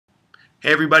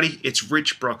Hey everybody, it's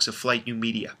Rich Brooks of Flyte New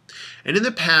Media. And in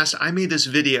the past, I made this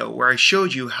video where I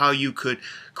showed you how you could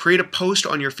create a post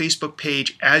on your Facebook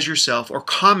page as yourself or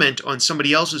comment on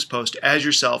somebody else's post as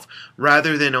yourself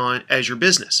rather than as your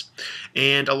business.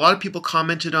 And a lot of people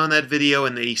commented on that video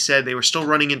and they said they were still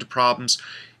running into problems.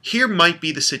 Here might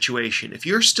be the situation. If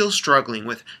you're still struggling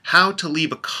with how to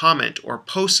leave a comment or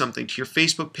post something to your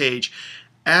Facebook page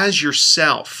as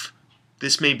yourself,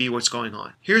 this may be what's going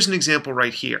on. Here's an example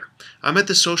right here. I'm at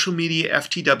the social media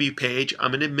FTW page.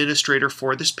 I'm an administrator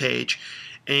for this page,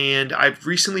 and I've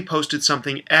recently posted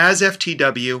something as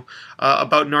FTW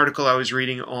about an article I was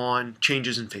reading on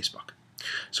changes in Facebook.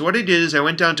 So what I did is I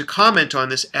went down to comment on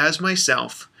this as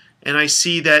myself, and I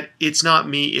see that it's not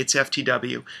me, it's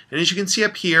FTW. And as you can see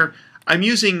up here, I'm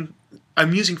using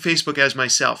Facebook as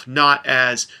myself, not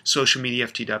as social media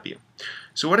FTW.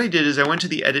 So what I did is I went to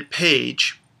the edit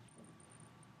page,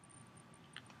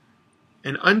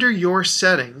 and under your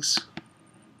settings,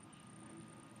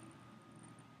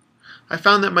 I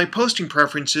found that my posting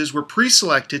preferences were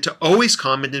pre-selected to always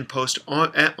comment and post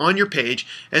on your page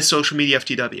as social media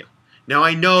FTW. Now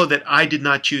I know that I did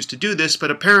not choose to do this, but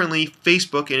apparently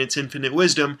Facebook in its infinite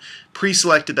wisdom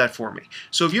pre-selected that for me.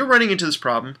 So if you're running into this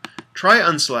problem, try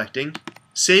unselecting,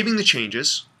 saving the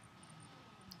changes,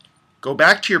 go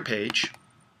back to your page,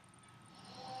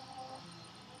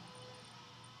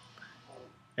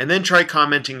 and then try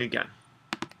commenting again.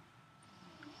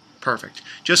 Perfect.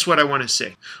 Just what I want to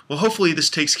see. Well, hopefully this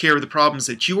takes care of the problems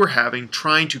that you were having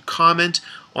trying to comment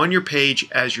on your page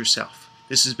as yourself.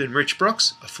 This has been Rich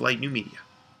Brooks of Flyte New Media.